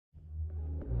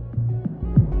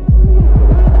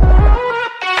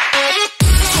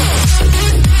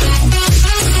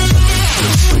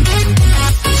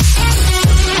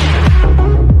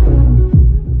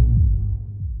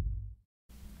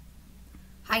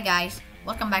Hi guys,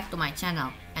 welcome back to my channel,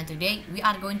 and today we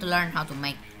are going to learn how to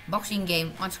make boxing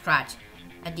game on Scratch.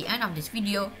 At the end of this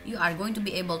video, you are going to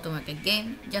be able to make a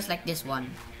game just like this one.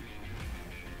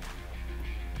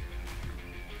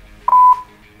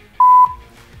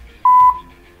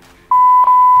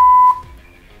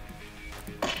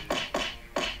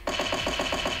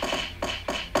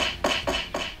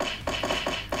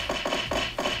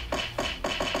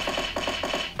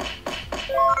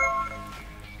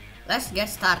 Let's get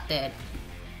started.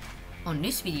 On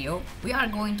this video, we are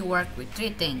going to work with three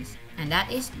things, and that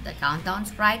is the countdown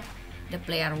sprite, the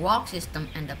player walk system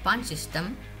and the punch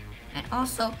system, and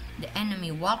also the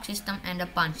enemy walk system and the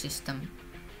punch system.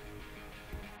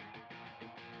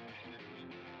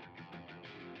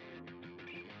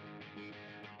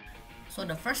 So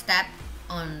the first step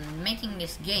on making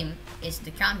this game is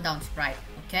the countdown sprite,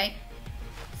 okay?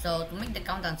 So to make the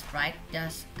countdown sprite,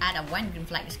 just add a when green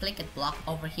flag is clicked block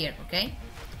over here, okay?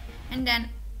 And then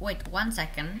wait 1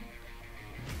 second.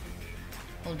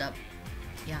 Hold up.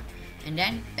 Yeah. And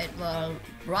then it will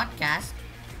broadcast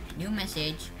new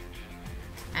message,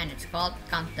 and it's called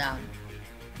countdown.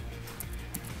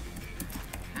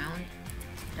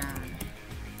 Countdown.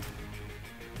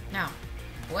 Now,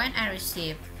 when I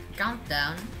receive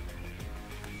countdown,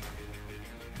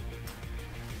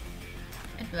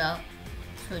 it will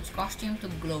switch costume to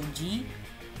glow G,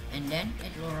 and then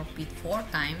it will repeat 4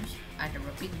 times at the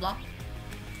repeat block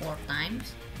 4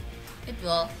 times. It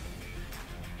will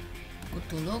go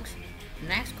to looks,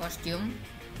 next costume,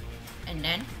 and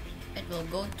then it will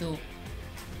go to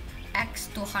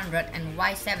X200 and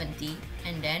Y70,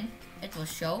 and then it will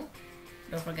show.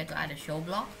 Don't forget to add a show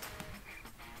block.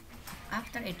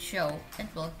 After it show, it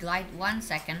will glide 1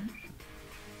 second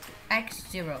to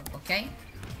X0, okay?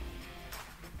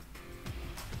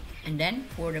 And then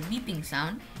for the beeping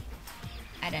sound,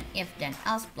 add an if then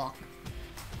else block.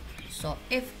 So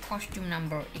if costume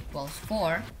number equals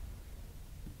 4,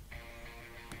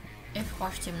 it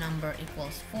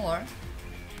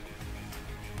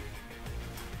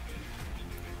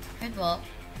will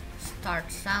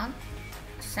start sound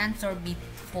sensor beep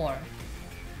 4.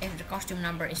 If the costume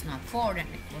number is not 4, then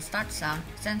it will start sound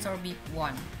sensor beep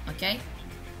 1, okay?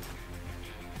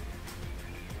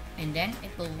 And then it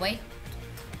will wait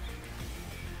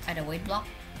at a wait block.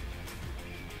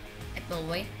 It will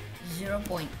wait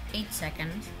 0.8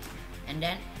 seconds, and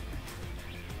then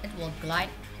it will glide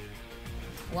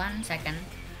 1 second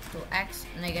to X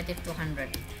negative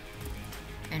 200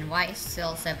 and Y is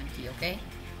still 70, okay?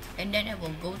 And then it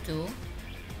will go to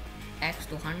X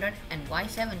 200 and Y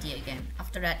 70 again.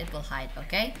 After that it will hide,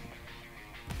 okay?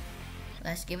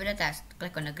 Let's give it a test.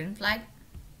 Click on the green flag.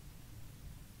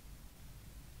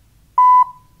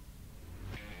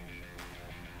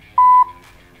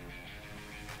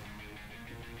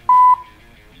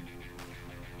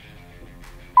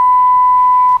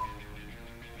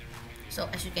 So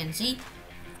as you can see,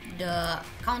 the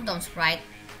countdown sprite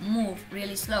move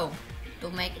really slow.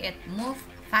 To make it move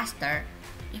faster,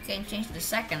 you can change the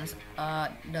seconds,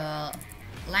 the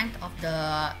length of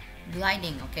the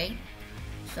gliding, okay?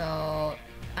 So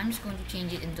I'm just going to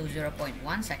change it into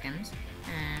 0.1 seconds,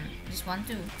 and this one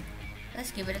too.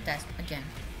 Let's give it a test again.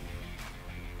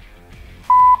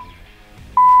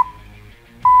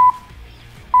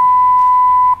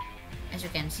 As you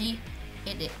can see,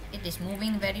 it is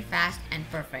moving very fast and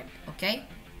perfect, okay?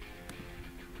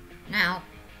 Now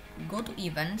go to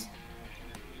events,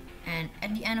 and at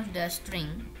the end of the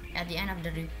string, at the end of the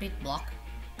repeat block,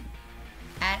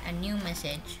 add a new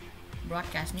message,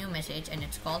 broadcast new message, and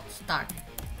it's called start,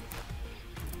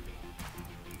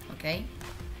 okay?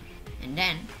 And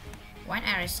then when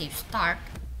I receive start,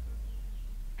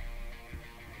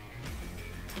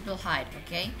 it will hide,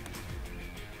 okay?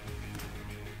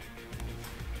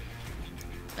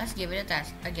 Let's give it a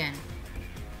test again.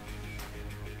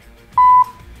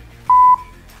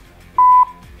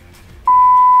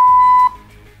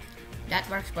 That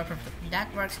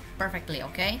works perfectly,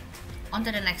 okay? On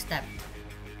to the next step.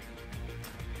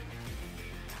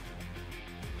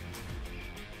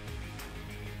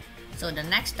 So the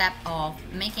next step of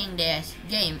making this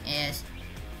game is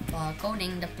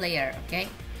coding the player, okay?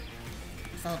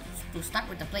 So to start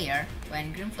with the player,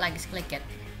 when green flag is clicked,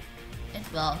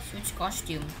 it will switch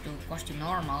costume to costume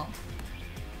normal,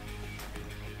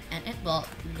 and it will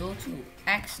go to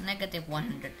X negative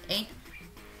 108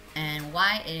 and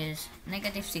Y is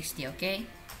negative 60, okay?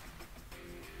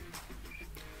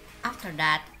 After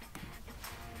that,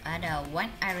 add a when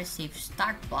I receive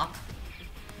start block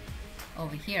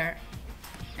over here,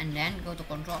 and then go to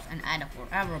controls and add a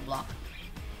forever block.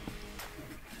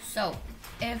 So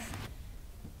if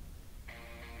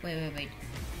wait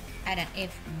add an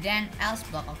if then else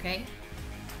block, okay,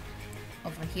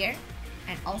 over here,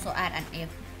 and also add an if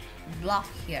block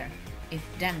here, if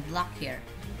then block here,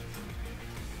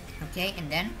 okay.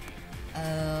 And then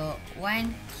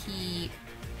when key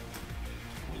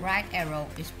right arrow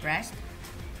is pressed,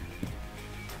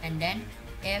 and then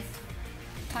if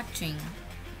touching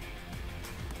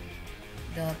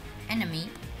the enemy,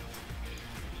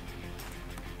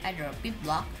 add a repeat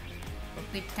block,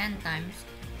 repeat 10 times,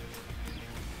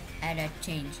 add a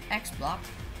change X block.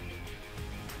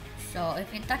 So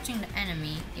if it's touching the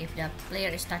enemy, if the player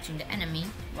is touching the enemy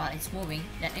while it's moving,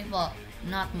 then it will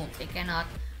not move. It cannot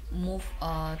move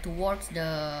towards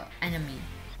the enemy.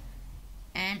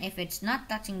 And if it's not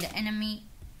touching the enemy,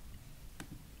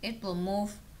 it will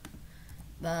move,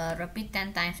 repeat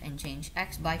 10 times and change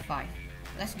X by 5.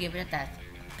 Let's give it a test.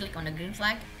 Click on the green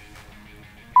flag.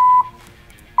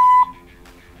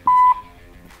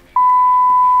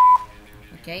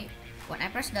 Okay, when I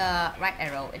press the right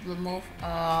arrow, it will move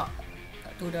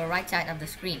to the right side of the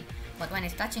screen. But when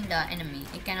it's touching the enemy,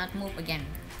 it cannot move again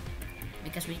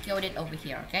because we coded over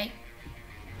here, okay?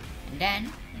 And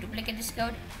then duplicate this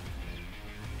code.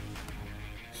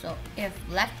 So if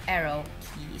left arrow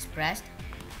key is pressed,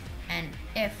 and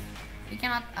if we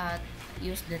cannot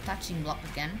use the touching block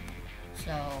again,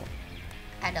 so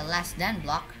add a less than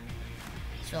block.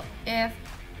 So if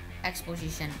X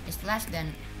position is less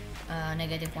than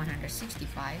negative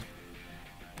 165,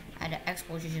 add an X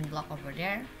position block over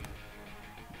there.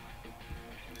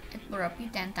 It will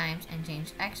repeat 10 times and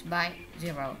change X by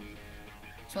 0,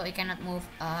 so it cannot move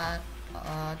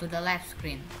to the left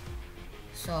screen.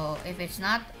 So if it's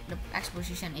not, the X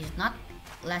position is not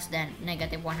less than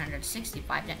negative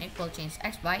 165, then it will change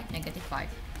X by negative 5,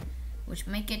 which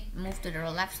make it move to the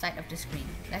left side of the screen.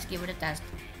 Let's give it a test.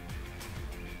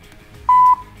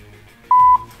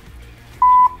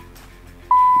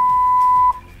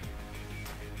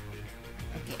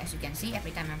 Okay, as you can see,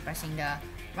 every time I'm pressing the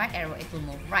right arrow, it will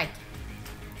move right.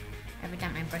 Every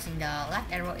time I'm pressing the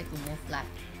left arrow, it will move left.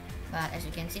 But as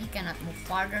you can see, it cannot move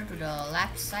farther to the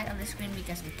left side of the screen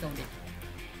because we coded.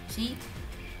 See?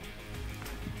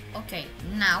 Okay,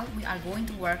 now we are going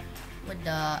to work with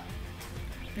the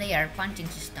player punching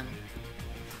system.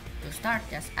 To start,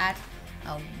 just add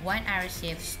a when I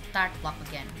receive start block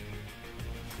again.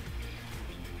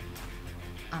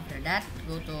 After that,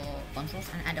 go to controls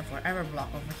and add a forever block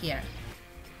over here.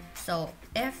 So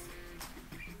if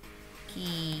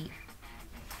key,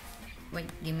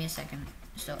 wait, give me a second.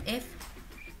 So if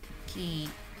key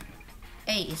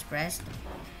A is pressed,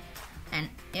 and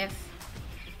if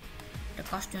the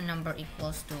costume number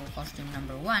equals to costume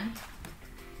number 1,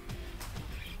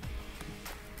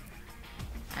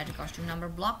 add the costume number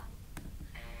block.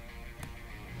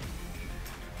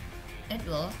 It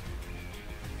will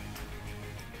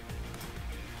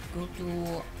go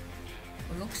to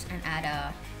looks and add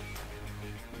a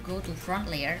go to front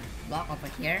layer block over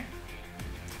here,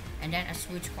 and then a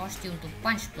switch costume to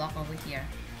punch block over here.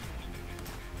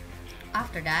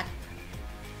 After that,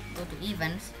 go to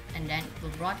events, and then it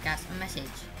will broadcast a message,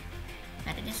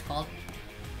 and it is called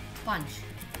punch.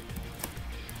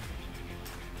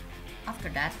 After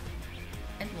that,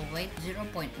 it will wait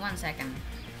 0.1 second,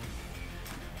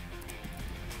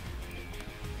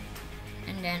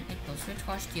 and then it will switch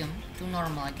costume to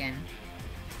normal again.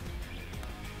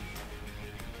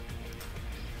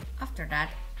 After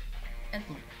that,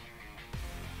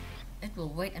 it will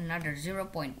wait another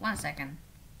 0.1 second,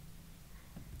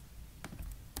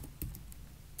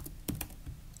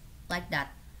 like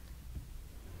that,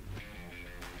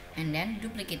 and then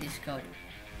duplicate this code.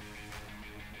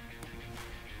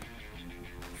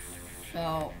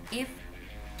 So if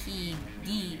key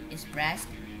D is pressed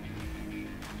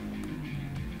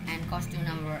and costume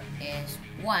number is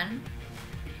 1,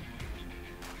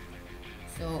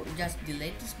 so just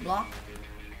delete this block,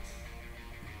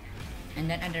 and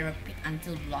then add a repeat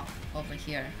until block over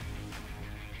here.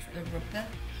 So it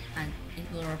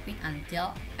will repeat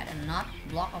until, add a not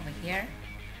block over here,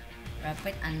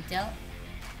 repeat until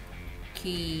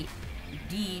key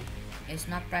D is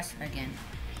not pressed again.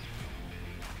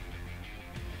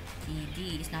 Key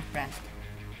D is not pressed.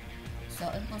 So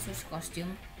it will switch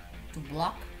costume to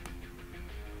block.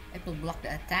 It will block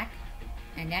the attack,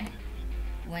 and then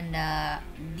when the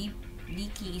D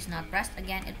key is not pressed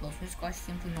again, it will switch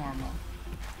costume to normal.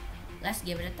 Let's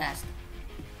give it a test.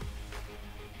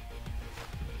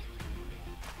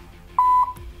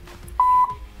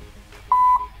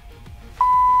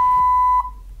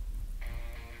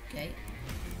 Okay,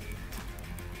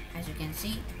 as you can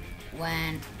see,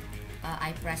 when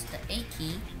I press the A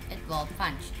key, it will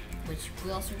punch. which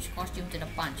will switch costume to the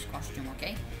punch costume,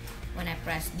 okay? When I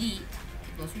press D,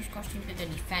 it will switch costume to the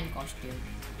defend costume.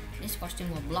 This costume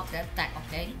will block the attack,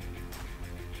 okay?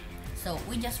 So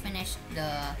we just finished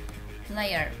the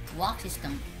player walk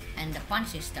system and the punch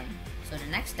system. So the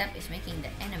next step is making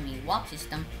the enemy walk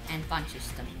system and punch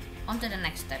system. On to the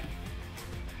next step.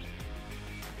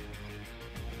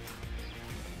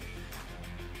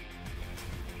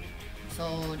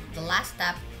 So the last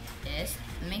step is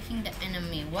making the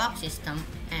enemy walk system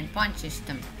and punch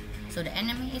system. So the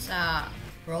enemy is a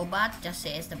robot, just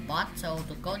say it's the bot. So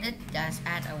to code it, just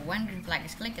add a when green flag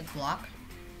is clicked block,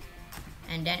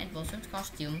 and then it will switch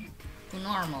costume to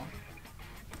normal,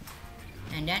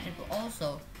 and then it will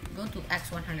also go to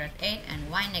X108 and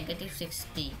Y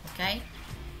 -60, okay?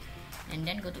 And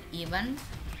then go to even.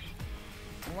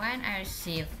 When I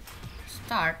receive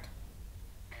start,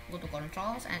 go to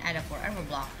controls and add a forever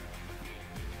block.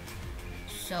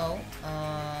 So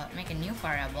make a new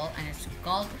variable and it's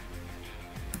called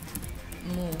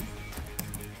move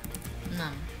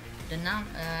num. The num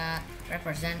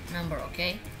represent number,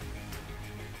 okay?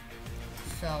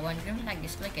 So when green flag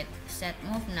is clicked, set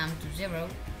move num to 0,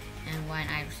 and when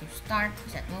I receive start,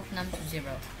 set move num to 0,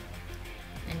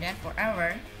 and then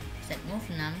forever set move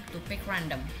num to pick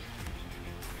random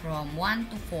from 1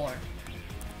 to 4,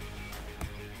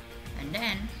 and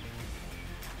then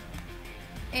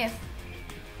if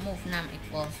move num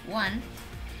equals 1,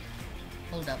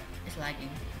 hold up, it's lagging.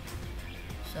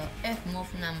 So if move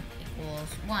num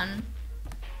equals 1,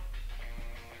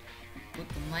 go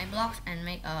to my blocks and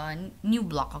make a new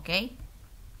block, okay?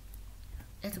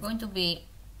 It's going to be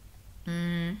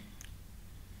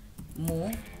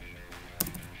move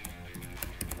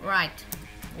right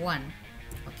 1,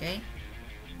 okay?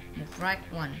 Move right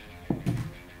 1.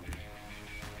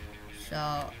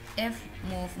 So if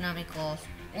move num equals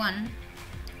 1,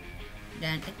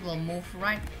 then it will move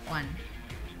right 1,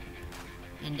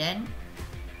 and then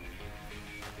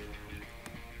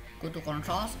go to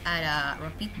controls, add a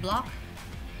repeat block,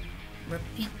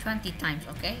 repeat 20 times,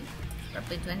 okay?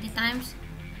 Repeat 20 times,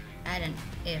 add an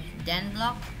if then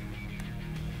block.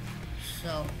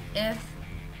 So if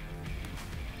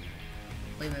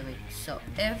so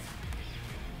if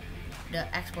the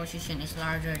X position is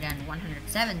larger than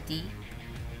 170,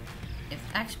 if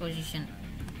X position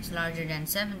is larger than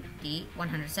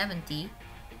 170,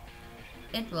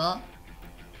 it will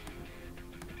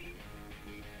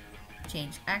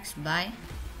change X by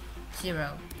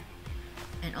 0,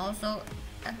 and also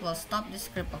that will stop this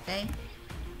script, okay?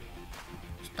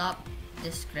 Stop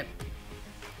this script.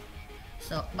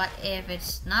 So but if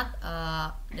it's not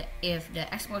if the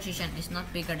X position is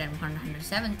not bigger than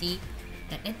 170,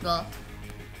 then it will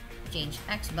change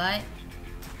X by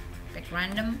pick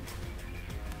random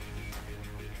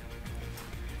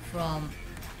from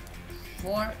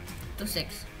 4 to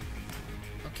 6,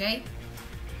 okay?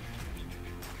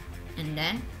 And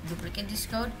then duplicate this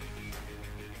code.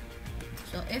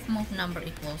 So if move number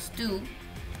equals 2,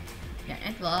 then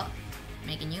it will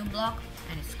make a new block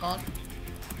and it's called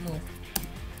move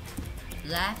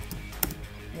left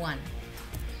 1.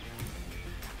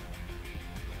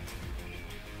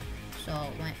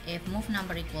 So if move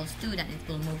number equals 2, then it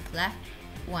will move left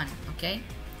 1, okay?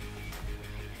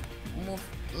 Move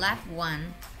left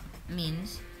 1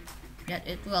 means that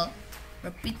it will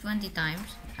repeat 20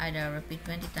 times, either repeat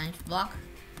 20 times block.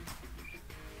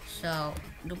 So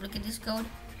duplicate this code,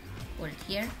 put it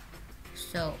here.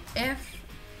 So if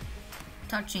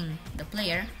touching the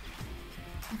player,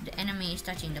 if the enemy is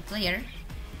touching the player,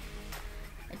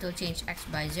 it will change X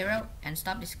by 0 and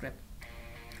stop the script.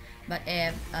 But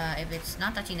if it's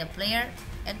not touching the player,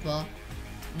 it will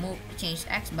change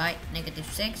X by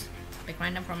 -6, pick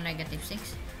random from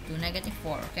 -6 to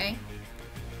 -4, okay?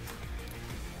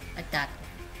 Like that.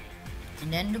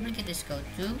 And then duplicate this code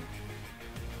too.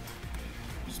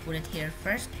 Just put it here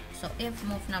first. So if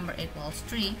move number equals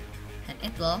 3, then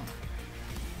it will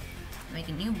make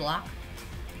a new block,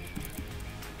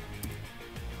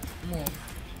 move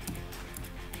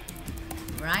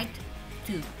right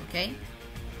 2, okay?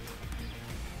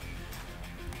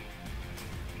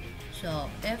 So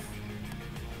if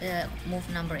move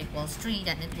number equals 3,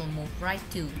 then it will move right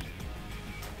 2.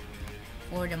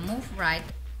 For the move right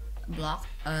block,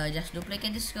 just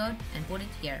duplicate this code and put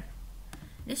it here.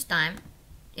 This time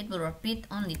it will repeat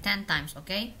only 10 times,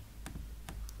 okay?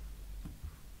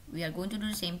 We are going to do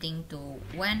the same thing to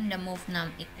when the move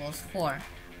num equals 4.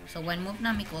 So when move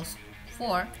num equals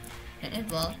 4, then it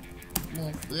will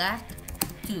move left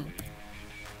 2,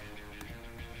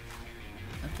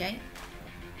 okay?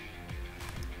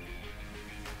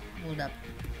 Hold up,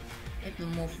 it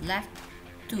will move left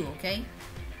 2, okay?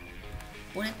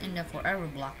 put it in the forever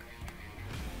block.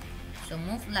 So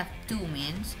move left 2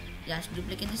 means just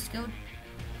duplicate this code,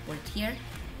 put it here.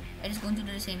 It is going to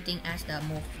do the same thing as the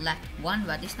move left 1,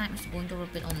 but this time it's going to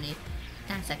repeat only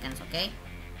 10 seconds, okay?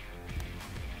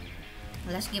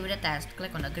 Let's give it a test.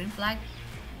 Click on the green flag.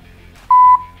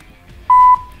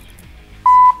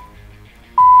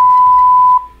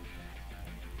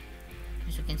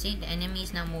 As you can see, the enemy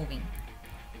is now moving.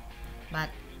 But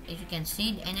as you can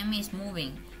see, the enemy is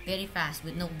moving very fast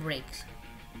with no breaks.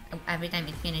 Every time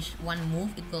it finishes one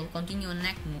move, it will continue a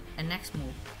next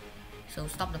move. So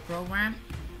stop the program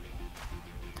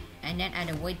and then add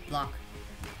a wait block.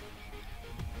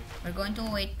 We're going to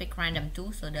wait pick random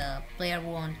 2 so the player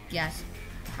won't guess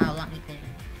how long it will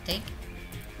take.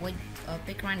 Wait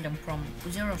pick random from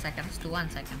 0 seconds to 1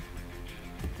 second.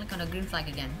 Click on the green flag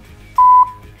again.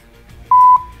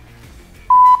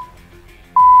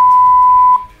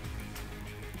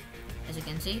 As you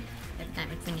can see, every time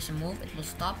it finishes a move, it will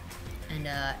stop and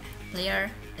the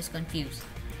player is confused.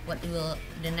 What will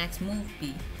the next move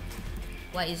be?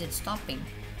 Why is it stopping?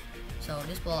 So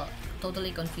this will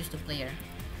totally confuse the player.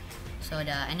 So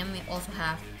the enemy also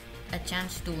have a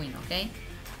chance to win, okay?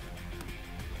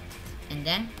 And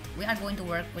then we are going to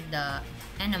work with the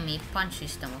enemy punch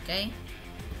system, okay?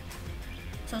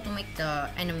 So to make the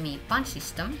enemy punch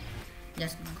system,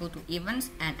 just go to events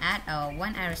and add a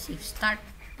when I receive start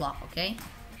block, okay?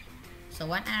 So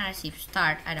when I receive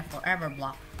start, add a forever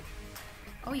block.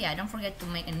 Oh yeah, don't forget to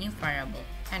make a new variable,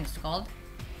 and it's called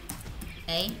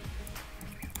A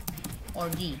or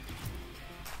D.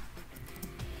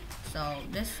 So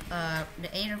this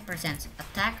the A represents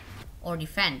attack or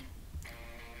defend.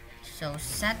 So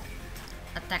set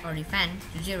attack or defend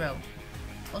to 0.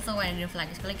 Also when the green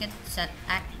flag is clicked, set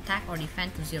attack or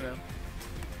defend to 0.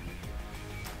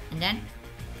 And then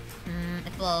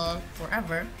it will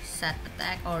forever set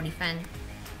attack or defend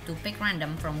to pick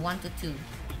random from 1 to 2.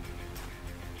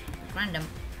 Pick random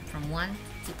from 1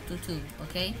 to 2,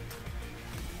 okay?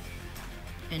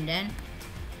 And then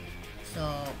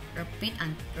so repeat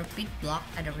and repeat block,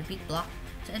 add a repeat block,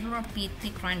 so it will repeat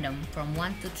pick random from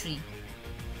 1 to 3.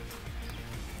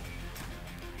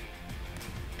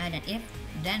 Add an if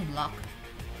then block.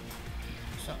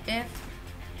 So if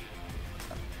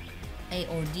A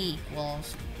or D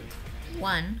equals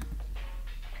 1,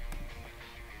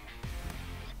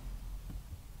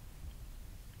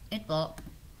 it will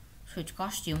switch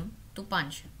costume to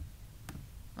punch,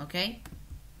 okay?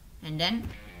 And then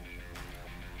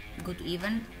go to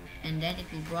event and then it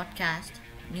will broadcast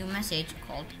new message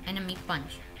called enemy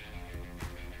punch.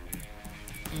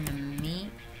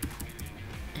 Enemy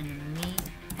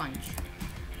punch.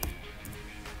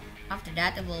 After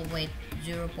that it will wait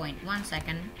 0.1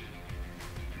 seconds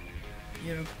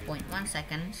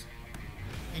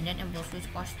and then it will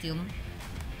switch costume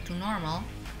to normal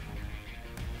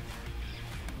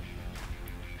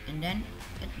and then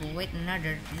it will wait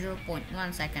another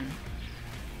 0.1 seconds,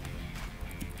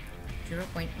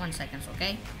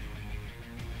 okay?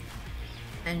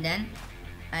 And then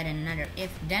add another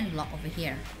if then block over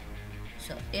here.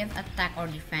 So if attack or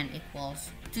defend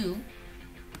equals 2,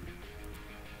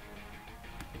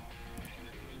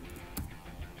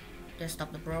 just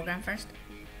stop the program first.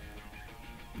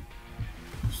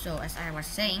 So as I was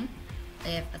saying,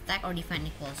 if attack or defend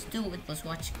equals 2, it will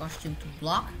switch costume to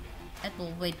block. It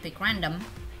will wait pick random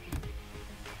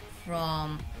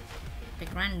from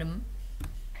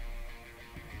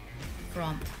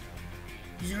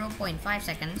 0.5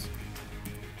 seconds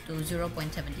to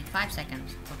 0.75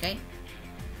 seconds, okay?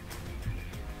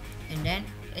 And then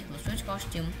it will switch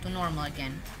costume to normal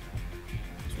again.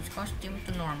 Switch costume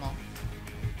to normal,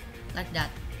 like that.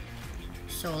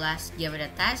 So let's give it a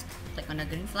test. Click on the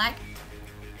green flag.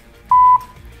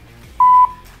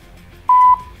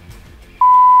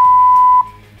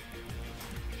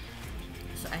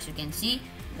 So as you can see,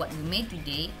 what we made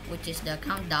today, which is the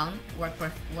countdown,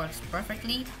 works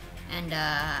perfectly, and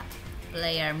the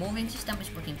player moving system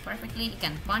is working perfectly. It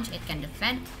can punch, it can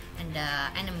defend, and the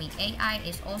enemy AI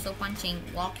is also punching,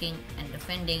 walking, and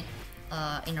defending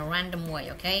in a random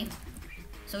way, okay?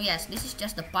 So yes, this is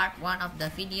just the part 1 of the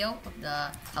video of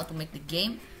the how to make the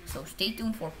game. So stay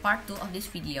tuned for part 2 of this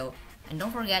video, and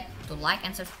don't forget to like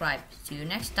and subscribe. See you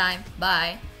next time.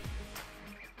 Bye.